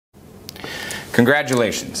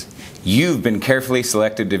Congratulations! You've been carefully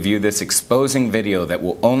selected to view this exposing video that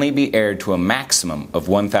will only be aired to a maximum of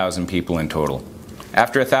 1,000 people in total.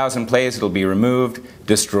 After 1,000 plays, it'll be removed,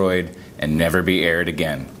 destroyed, and never be aired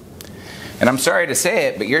again. And I'm sorry to say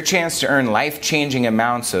it, but your chance to earn life-changing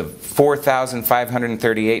amounts of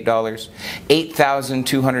 $4,538,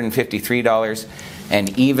 $8,253,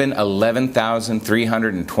 and even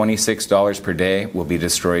 $11,326 per day will be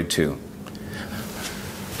destroyed too.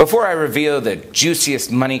 Before I reveal the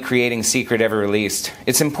juiciest money-creating secret ever released,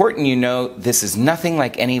 it's important you know this is nothing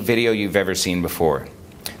like any video you've ever seen before.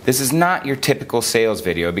 This is not your typical sales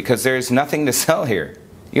video because there is nothing to sell here.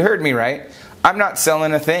 You heard me right. I'm not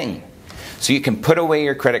selling a thing. So you can put away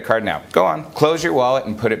your credit card now. Go on, close your wallet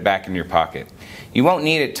and put it back in your pocket. You won't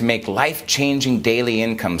need it to make life-changing daily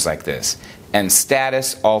incomes like this and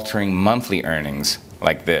status-altering monthly earnings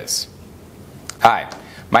like this. Hi.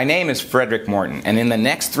 My name is Frederick Morton, and in the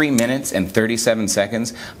next 3 minutes and 37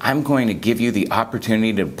 seconds, I'm going to give you the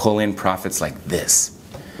opportunity to pull in profits like this.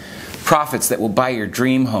 Profits that will buy your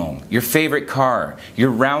dream home, your favorite car,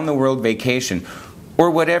 your round-the-world vacation, or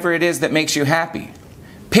whatever it is that makes you happy.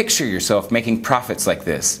 Picture yourself making profits like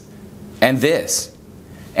this, and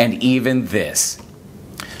even this.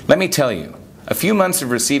 Let me tell you, a few months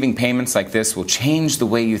of receiving payments like this will change the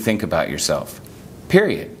way you think about yourself.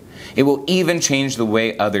 Period. It will even change the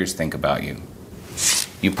way others think about you.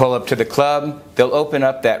 You pull up to the club, they'll open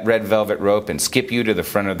up that red velvet rope and skip you to the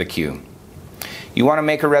front of the queue. You want to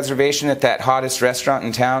make a reservation at that hottest restaurant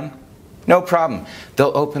in town? No problem.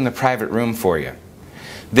 They'll open the private room for you.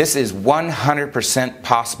 This is 100%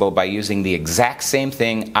 possible by using the exact same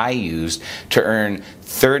thing I used to earn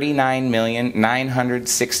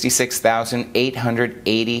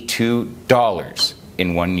 $39,966,882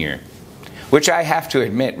 in 1 year. Which I have to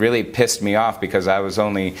admit really pissed me off because I was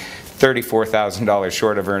only $34,000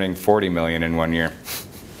 short of earning $40 million in 1 year.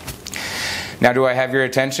 Now, do I have your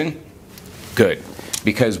attention? Good,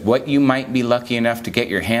 because what you might be lucky enough to get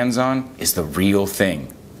your hands on is the real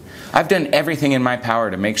thing. I've done everything in my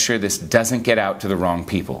power to make sure this doesn't get out to the wrong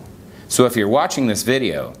people. So if you're watching this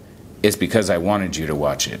video, it's because I wanted you to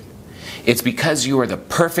watch it. It's because you are the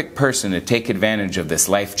perfect person to take advantage of this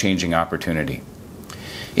life-changing opportunity.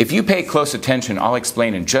 If you pay close attention, I'll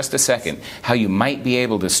explain in just a second how you might be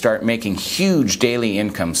able to start making huge daily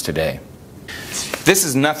incomes today. This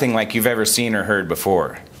is nothing like you've ever seen or heard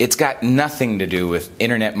before. It's got nothing to do with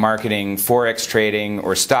internet marketing, forex trading,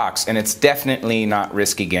 or stocks, and it's definitely not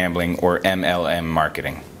risky gambling or MLM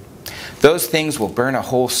marketing. Those things will burn a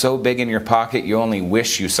hole so big in your pocket you only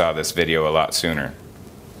wish you saw this video a lot sooner.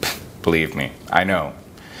 Believe me, I know.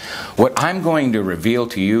 What I'm going to reveal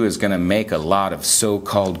to you is going to make a lot of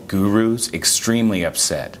so-called gurus extremely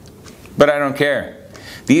upset. But I don't care.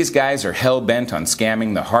 These guys are hell-bent on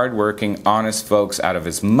scamming the hard-working, honest folks out of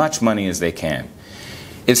as much money as they can.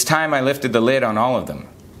 It's time I lifted the lid on all of them.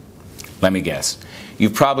 Let me guess.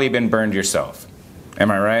 You've probably been burned yourself.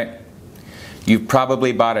 Am I right? You've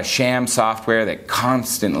probably bought a sham software that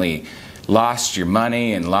constantly lost your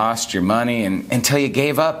money until you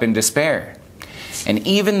gave up in despair. And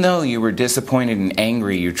even though you were disappointed and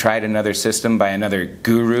angry, you tried another system by another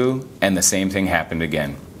guru, and the same thing happened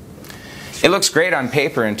again. It looks great on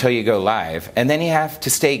paper until you go live, and then you have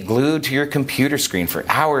to stay glued to your computer screen for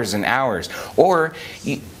hours and hours, or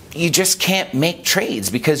you just can't make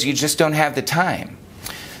trades because you just don't have the time.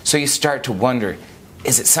 So you start to wonder,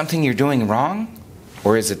 is it something you're doing wrong,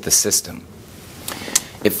 or is it the system?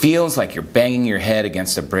 It feels like you're banging your head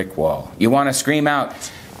against a brick wall. You want to scream out,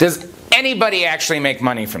 does anybody actually make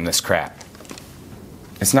money from this crap?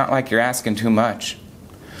 It's not like you're asking too much.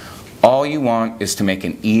 All you want is to make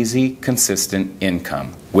an easy, consistent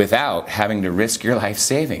income without having to risk your life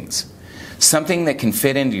savings. Something that can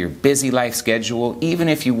fit into your busy life schedule even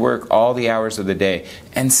if you work all the hours of the day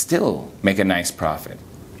and still make a nice profit.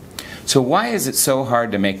 So why is it so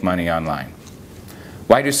hard to make money online?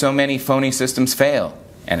 Why do so many phony systems fail?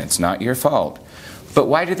 And it's not your fault. But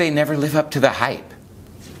why do they never live up to the hype?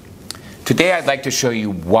 Today I'd like to show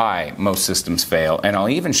you why most systems fail, and I'll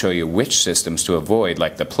even show you which systems to avoid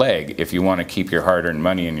like the plague if you want to keep your hard-earned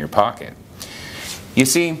money in your pocket. You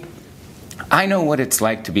see, I know what it's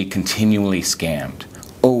like to be continually scammed,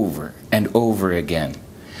 over and over again.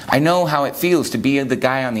 I know how it feels to be the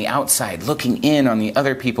guy on the outside looking in on the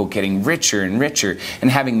other people getting richer and richer and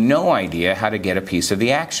having no idea how to get a piece of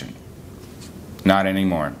the action. Not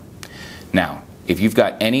anymore. Now, if you've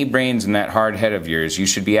got any brains in that hard head of yours, you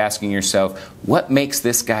should be asking yourself, what makes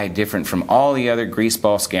this guy different from all the other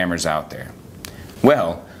greaseball scammers out there?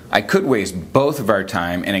 Well, I could waste both of our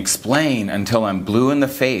time and explain until I'm blue in the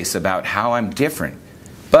face about how I'm different.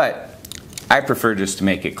 But I prefer just to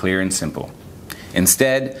make it clear and simple.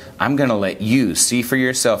 Instead, I'm going to let you see for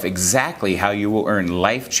yourself exactly how you will earn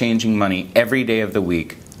life-changing money every day of the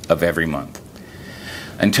week of every month.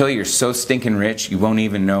 Until you're so stinking rich, you won't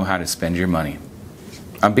even know how to spend your money.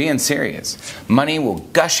 I'm being serious. Money will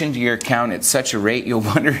gush into your account at such a rate you'll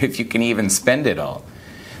wonder if you can even spend it all.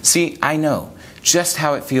 See, I know just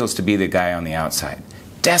how it feels to be the guy on the outside,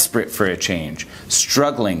 desperate for a change,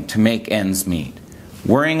 struggling to make ends meet,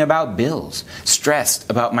 worrying about bills, stressed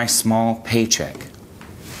about my small paycheck.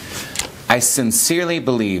 I sincerely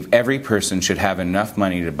believe every person should have enough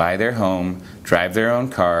money to buy their home, drive their own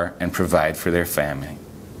car, and provide for their family,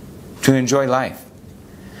 to enjoy life.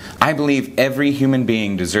 I believe every human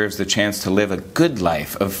being deserves the chance to live a good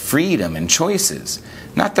life of freedom and choices,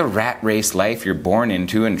 not the rat race life you're born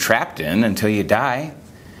into and trapped in until you die.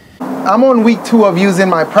 I'm on week 2 of using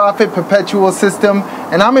my profit perpetual system,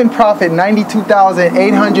 and I'm in profit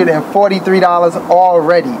 $92,843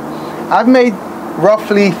 already. I've made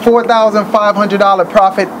roughly $4,500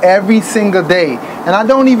 profit every single day, and I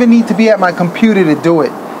don't even need to be at my computer to do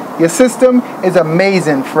it. Your system is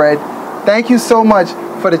amazing, Fred. Thank you so much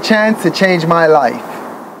for the chance to change my life.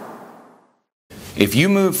 If you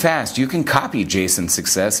move fast, you can copy Jason's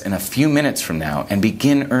success in a few minutes from now and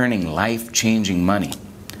begin earning life-changing money.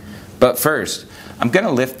 But first, I'm going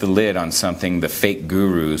to lift the lid on something the fake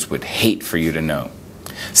gurus would hate for you to know.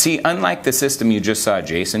 See, unlike the system you just saw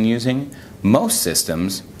Jason using, most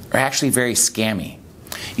systems are actually very scammy.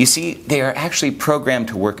 You see, they are actually programmed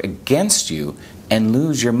to work against you and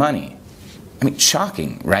lose your money. I mean,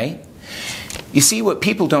 shocking, right? You see, what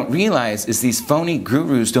people don't realize is these phony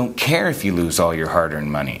gurus don't care if you lose all your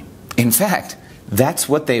hard-earned money. In fact, that's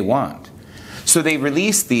what they want. So they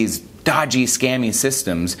release these dodgy, scammy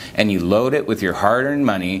systems, and you load it with your hard-earned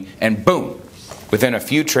money, and boom! Within a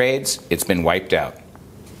few trades, it's been wiped out.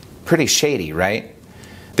 Pretty shady, right?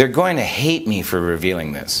 They're going to hate me for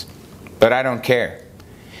revealing this, but I don't care.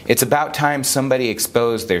 It's about time somebody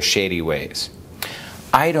exposed their shady ways.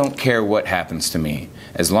 I don't care what happens to me,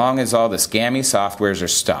 as long as all the scammy softwares are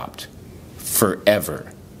stopped.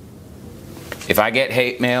 Forever. If I get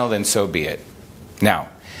hate mail, then so be it. Now,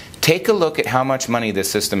 take a look at how much money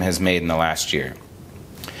this system has made in the last year.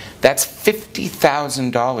 That's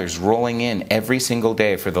 $50,000 rolling in every single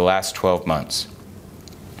day for the last 12 months.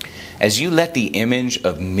 As you let the image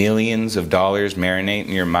of millions of dollars marinate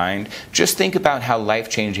in your mind, just think about how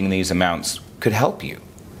life-changing these amounts could help you.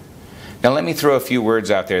 Now let me throw a few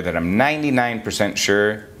words out there that I'm 99%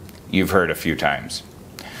 sure you've heard a few times.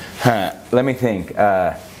 Let me think.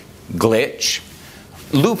 Glitch,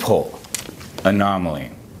 loophole,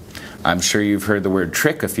 anomaly. I'm sure you've heard the word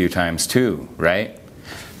trick a few times too, right?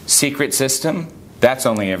 Secret system, that's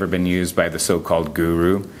only ever been used by the so-called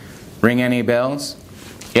guru. Ring any bells?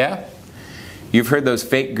 Yeah? You've heard those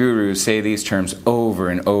fake gurus say these terms over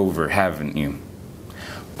and over, haven't you?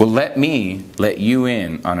 Well, let me let you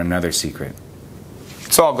in on another secret.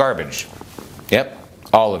 It's all garbage. Yep,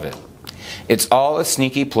 all of it. It's all a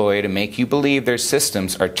sneaky ploy to make you believe their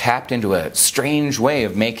systems are tapped into a strange way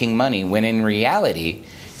of making money, when in reality,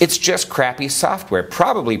 it's just crappy software,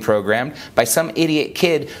 probably programmed by some idiot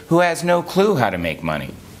kid who has no clue how to make money.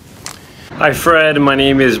 Hi Fred, my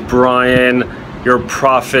name is Brian. Your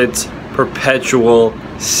profit perpetual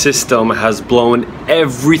system has blown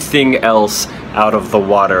everything else out of the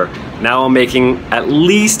water. Now I'm making at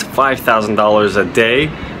least $5,000 a day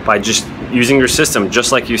by just using your system,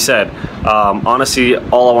 just like you said. Honestly,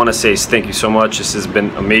 all I want to say is thank you so much. This has been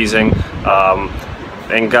amazing.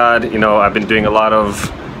 Thank God, you know, I've been doing a lot of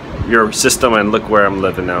your system, and look where I'm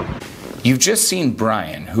living now. You've just seen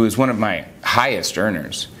Brian, who is one of my highest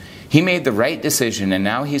earners. He made the right decision, and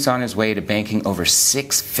now he's on his way to banking over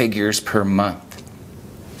 6 figures per month.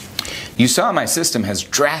 You saw my system has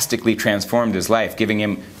drastically transformed his life, giving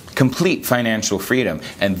him complete financial freedom.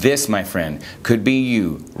 And this, my friend, could be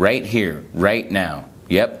you right here, right now.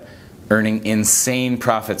 Yep, earning insane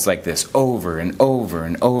profits like this over and over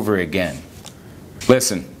and over again.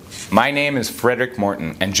 Listen, my name is Frederick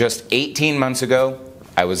Morton, and just 18 months ago,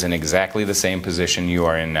 I was in exactly the same position you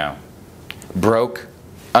are in now. Broke,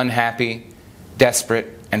 unhappy,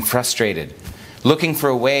 desperate, and frustrated, looking for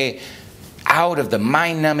a way out of the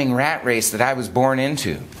mind-numbing rat race that I was born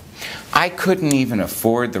into. I couldn't even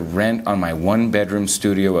afford the rent on my 1-bedroom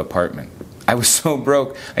studio apartment. I was so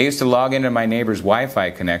broke, I used to log into my neighbor's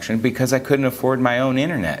Wi-Fi connection because I couldn't afford my own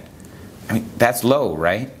internet. I mean, that's low,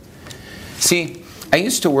 right? See, I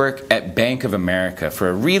used to work at Bank of America for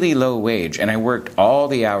a really low wage, and I worked all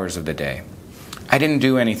the hours of the day. I didn't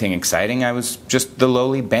do anything exciting. I was just the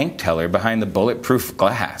lowly bank teller behind the bulletproof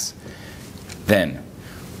glass. Then,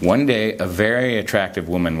 One day, a very attractive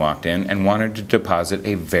woman walked in and wanted to deposit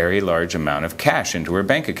a very large amount of cash into her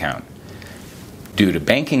bank account. Due to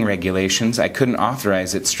banking regulations, I couldn't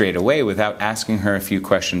authorize it straight away without asking her a few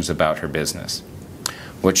questions about her business.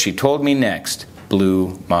 What she told me next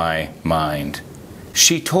blew my mind.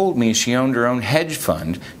 She told me she owned her own hedge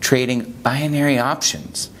fund trading binary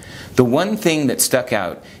options. The one thing that stuck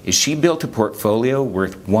out is she built a portfolio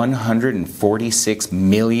worth $146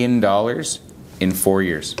 million in 4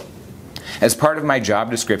 years. As part of my job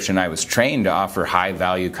description, I was trained to offer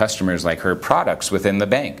high-value customers like her products within the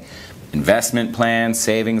bank. Investment plans,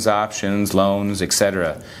 savings options, loans,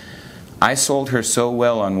 etc. I sold her so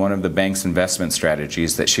well on one of the bank's investment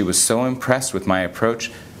strategies that she was so impressed with my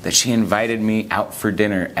approach that she invited me out for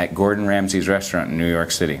dinner at Gordon Ramsay's restaurant in New York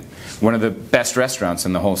City, one of the best restaurants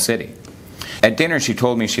in the whole city. At dinner, she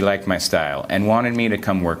told me she liked my style and wanted me to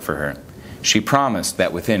come work for her. She promised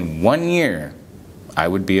that within 1 year, I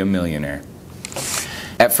would be a millionaire.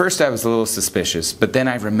 At first I was a little suspicious, but then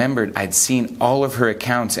I remembered I'd seen all of her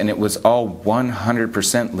accounts and it was all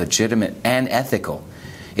 100% legitimate and ethical.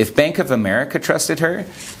 If Bank of America trusted her,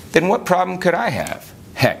 then what problem could I have?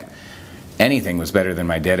 Heck, anything was better than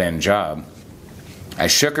my dead-end job. I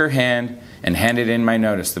shook her hand and handed in my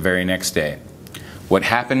notice the very next day. What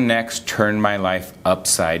happened next turned my life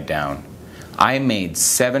upside down. I made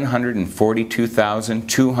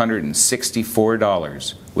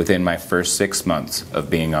 $742,264 within my first 6 months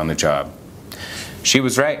of being on the job. She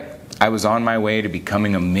was right. I was on my way to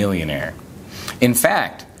becoming a millionaire. In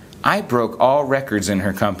fact, I broke all records in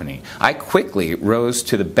her company. I quickly rose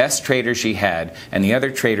to the best trader she had, and the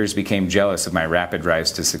other traders became jealous of my rapid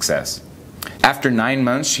rise to success. After 9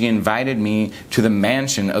 months, she invited me to the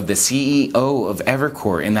mansion of the CEO of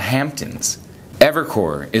Evercore in the Hamptons.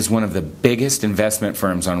 Evercore is one of the biggest investment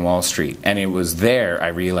firms on Wall Street, and it was there I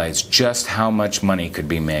realized just how much money could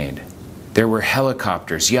be made. There were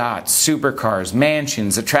helicopters, yachts, supercars,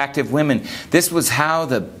 mansions, attractive women. This was how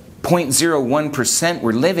the 0.01%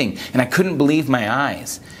 were living, and I couldn't believe my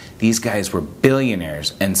eyes. These guys were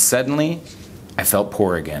billionaires, and suddenly I felt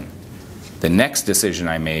poor again. The next decision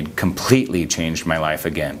I made completely changed my life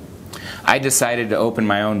again. I decided to open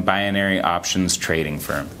my own binary options trading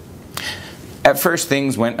firm. At first,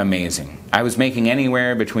 things went amazing. I was making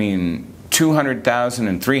anywhere between $200,000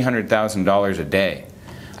 and $300,000 a day.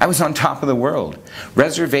 I was on top of the world.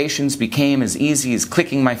 Reservations became as easy as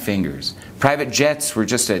clicking my fingers. Private jets were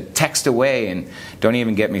just a text away, and don't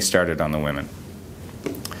even get me started on the women.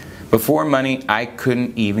 Before money, I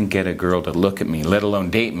couldn't even get a girl to look at me, let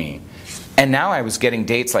alone date me. And now I was getting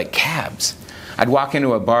dates like cabs. I'd walk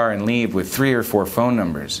into a bar and leave with 3 or 4 phone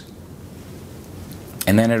numbers.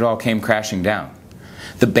 And then it all came crashing down.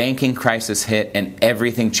 The banking crisis hit and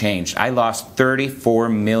everything changed. I lost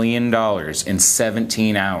 $34 million in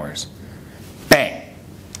 17 hours. Bang!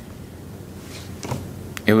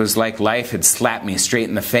 It was like life had slapped me straight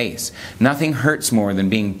in the face. Nothing hurts more than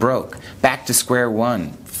being broke, back to square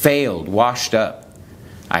one, failed, washed up.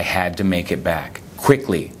 I had to make it back,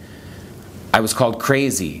 quickly. I was called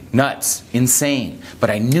crazy, nuts, insane, but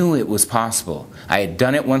I knew it was possible. I had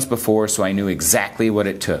done it once before, so I knew exactly what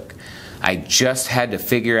it took. I just had to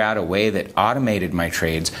figure out a way that automated my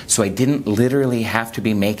trades so I didn't literally have to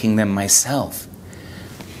be making them myself.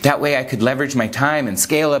 That way I could leverage my time and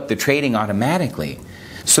scale up the trading automatically.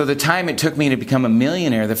 So the time it took me to become a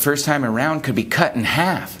millionaire the first time around could be cut in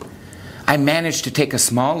half. I managed to take a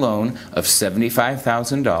small loan of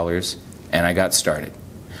 $75,000 and I got started.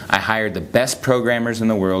 I hired the best programmers in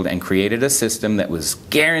the world and created a system that was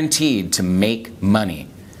guaranteed to make money.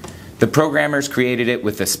 The programmers created it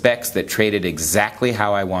with the specs that traded exactly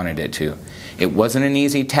how I wanted it to. It wasn't an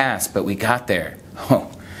easy task, but we got there.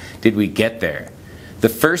 Oh, did we get there? The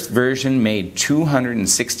first version made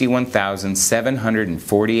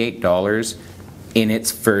 $261,748 in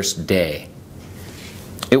its first day.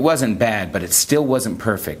 It wasn't bad, but it still wasn't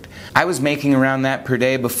perfect. I was making around that per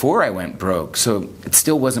day before I went broke, so it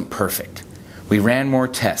still wasn't perfect. We ran more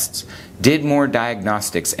tests, did more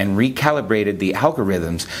diagnostics, and recalibrated the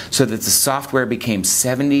algorithms so that the software became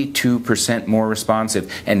 72% more responsive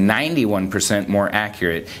and 91% more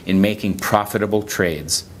accurate in making profitable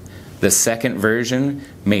trades. The second version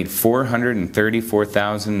made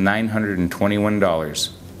 $434,921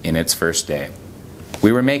 in its first day.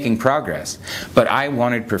 We were making progress, but I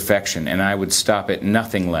wanted perfection and I would stop at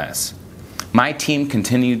nothing less. My team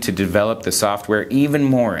continued to develop the software even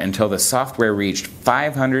more until the software reached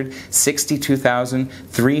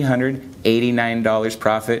 $562,389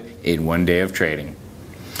 profit in 1 day of trading.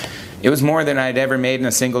 It was more than I'd ever made in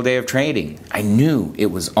a single day of trading. I knew it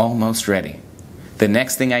was almost ready. The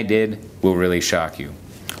next thing I did will really shock you.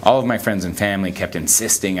 All of my friends and family kept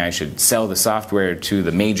insisting I should sell the software to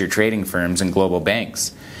the major trading firms and global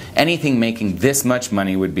banks. Anything making this much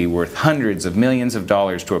money would be worth hundreds of millions of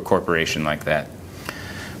dollars to a corporation like that.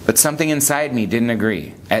 But something inside me didn't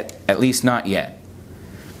agree, at least not yet.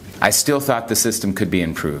 I still thought the system could be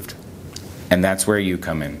improved. And that's where you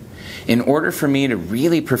come in. In order for me to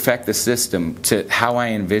really perfect the system to how I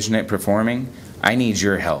envision it performing, I need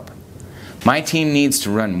your help. My team needs to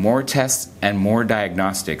run more tests and more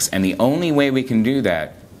diagnostics, and the only way we can do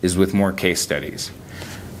that is with more case studies.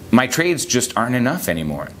 My trades just aren't enough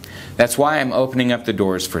anymore. That's why I'm opening up the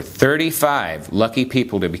doors for 35 lucky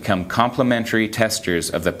people to become complimentary testers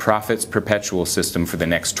of the Profits Perpetual system for the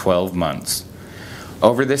next 12 months.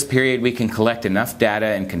 Over this period, we can collect enough data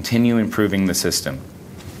and continue improving the system.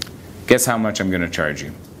 Guess how much I'm going to charge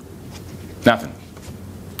you? Nothing.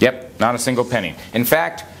 Yep, not a single penny. In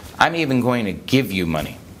fact, I'm even going to give you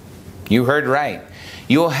money. You heard right.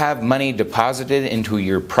 You'll have money deposited into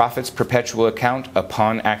your Profits Perpetual account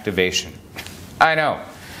upon activation. I know.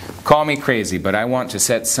 Call me crazy, but I want to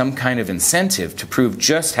set some kind of incentive to prove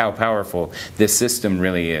just how powerful this system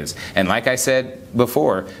really is. And like I said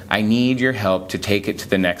before, I need your help to take it to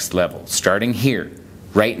the next level, starting here,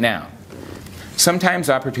 right now. Sometimes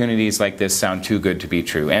opportunities like this sound too good to be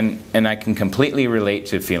true, and I can completely relate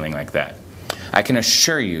to feeling like that. I can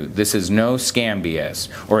assure you this is no scam BS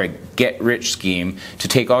or a get-rich scheme to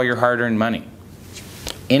take all your hard-earned money.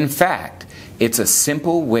 In fact, it's a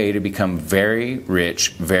simple way to become very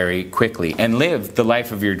rich very quickly and live the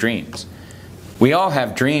life of your dreams. We all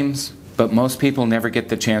have dreams, but most people never get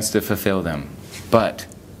the chance to fulfill them. But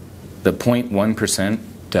the 0.1%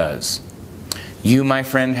 does. You, my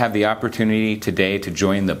friend, have the opportunity today to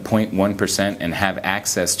join the 0.1% and have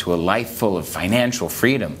access to a life full of financial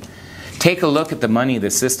freedom. Take a look at the money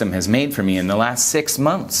the system has made for me in the last 6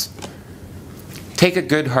 months. Take a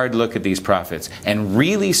good hard look at these profits and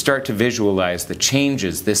really start to visualize the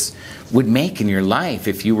changes this would make in your life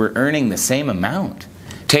if you were earning the same amount.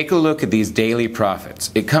 Take a look at these daily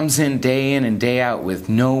profits. It comes in and day out with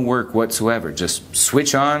no work whatsoever. Just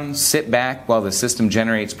switch on, sit back while the system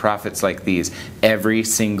generates profits like these every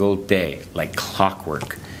single day, like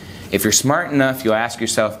clockwork. If you're smart enough, you'll ask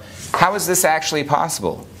yourself, how is this actually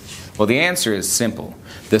possible? Well, the answer is simple.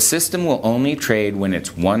 The system will only trade when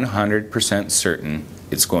it's 100% certain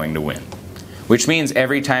it's going to win. Which means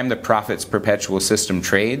every time the Profits Perpetual system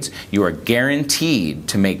trades, you are guaranteed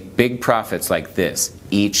to make big profits like this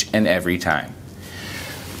each and every time.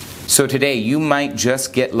 So today, you might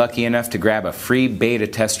just get lucky enough to grab a free beta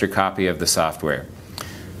tester copy of the software.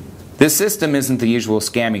 This system isn't the usual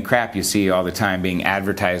scammy crap you see all the time being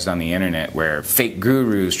advertised on the internet, where fake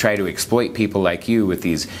gurus try to exploit people like you with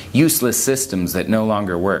these useless systems that no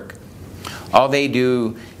longer work. All they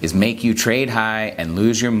do is make you trade high and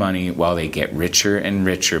lose your money while they get richer and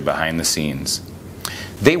richer behind the scenes.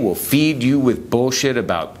 They will feed you with bullshit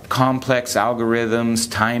about complex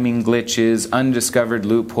algorithms, timing glitches, undiscovered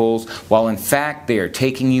loopholes, while in fact they are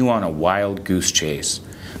taking you on a wild goose chase.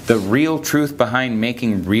 The real truth behind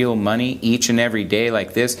making real money each and every day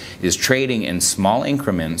like this is trading in small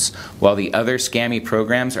increments, while the other scammy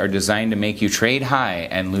programs are designed to make you trade high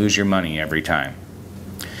and lose your money every time.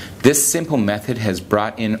 This simple method has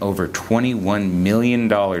brought in over $21 million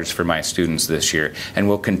for my students this year and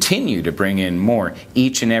will continue to bring in more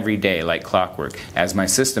each and every day like clockwork, as my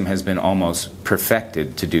system has been almost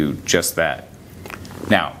perfected to do just that.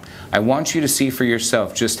 Now, I want you to see for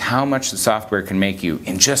yourself just how much the software can make you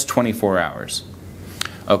in just 24 hours.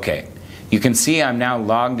 Okay, you can see I'm now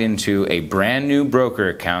logged into a brand new broker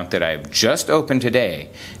account that I've just opened today.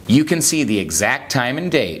 You can see the exact time and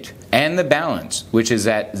date and the balance, which is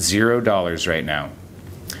at $0 right now.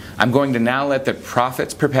 I'm going to now let the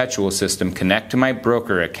Profits Perpetual system connect to my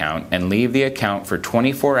broker account and leave the account for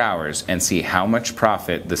 24 hours and see how much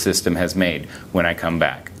profit the system has made when I come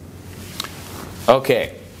back.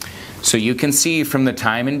 Okay. So you can see from the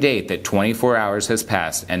time and date that 24 hours has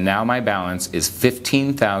passed, and now my balance is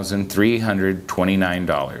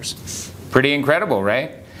 $15,329. Pretty incredible,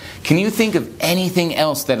 right? Can you think of anything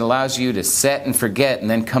else that allows you to set and forget and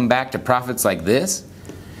then come back to profits like this?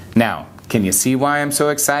 Now, can you see why I'm so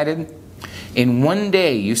excited? In one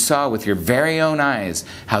day, you saw with your very own eyes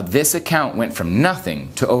how this account went from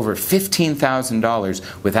nothing to over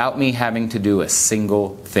 $15,000 without me having to do a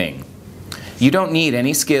single thing. You don't need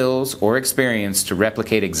any skills or experience to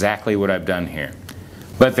replicate exactly what I've done here.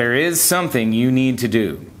 But there is something you need to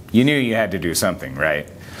do. You knew you had to do something, right?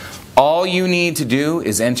 All you need to do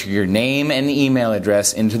is enter your name and email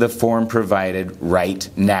address into the form provided right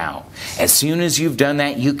now. As soon as you've done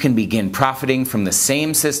that, you can begin profiting from the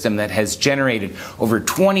same system that has generated over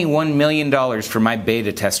 $21 million for my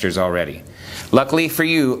beta testers already. Luckily for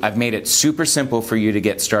you, I've made it super simple for you to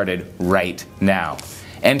get started right now.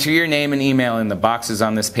 Enter your name and email in the boxes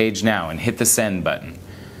on this page now and hit the send button.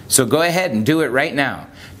 So go ahead and do it right now.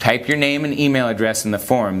 Type your name and email address in the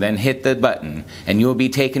form, then hit the button, and you will be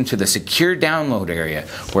taken to the secure download area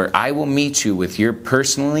where I will meet you with your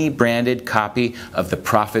personally branded copy of the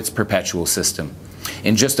Profits Perpetual system.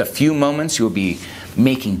 In just a few moments, you will be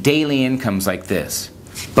making daily incomes like this,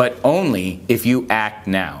 but only if you act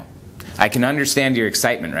now. I can understand your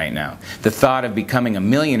excitement right now. The thought of becoming a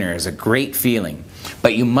millionaire is a great feeling,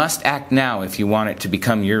 but you must act now if you want it to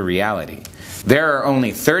become your reality. There are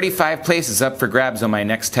only 35 places up for grabs on my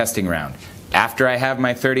next testing round. After I have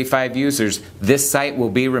my 35 users, this site will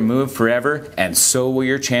be removed forever, and so will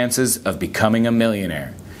your chances of becoming a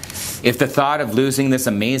millionaire. If the thought of losing this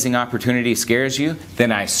amazing opportunity scares you,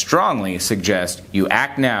 then I strongly suggest you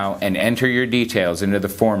act now and enter your details into the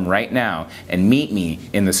form right now and meet me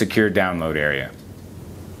in the secure download area.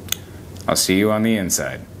 I'll see you on the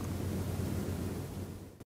inside.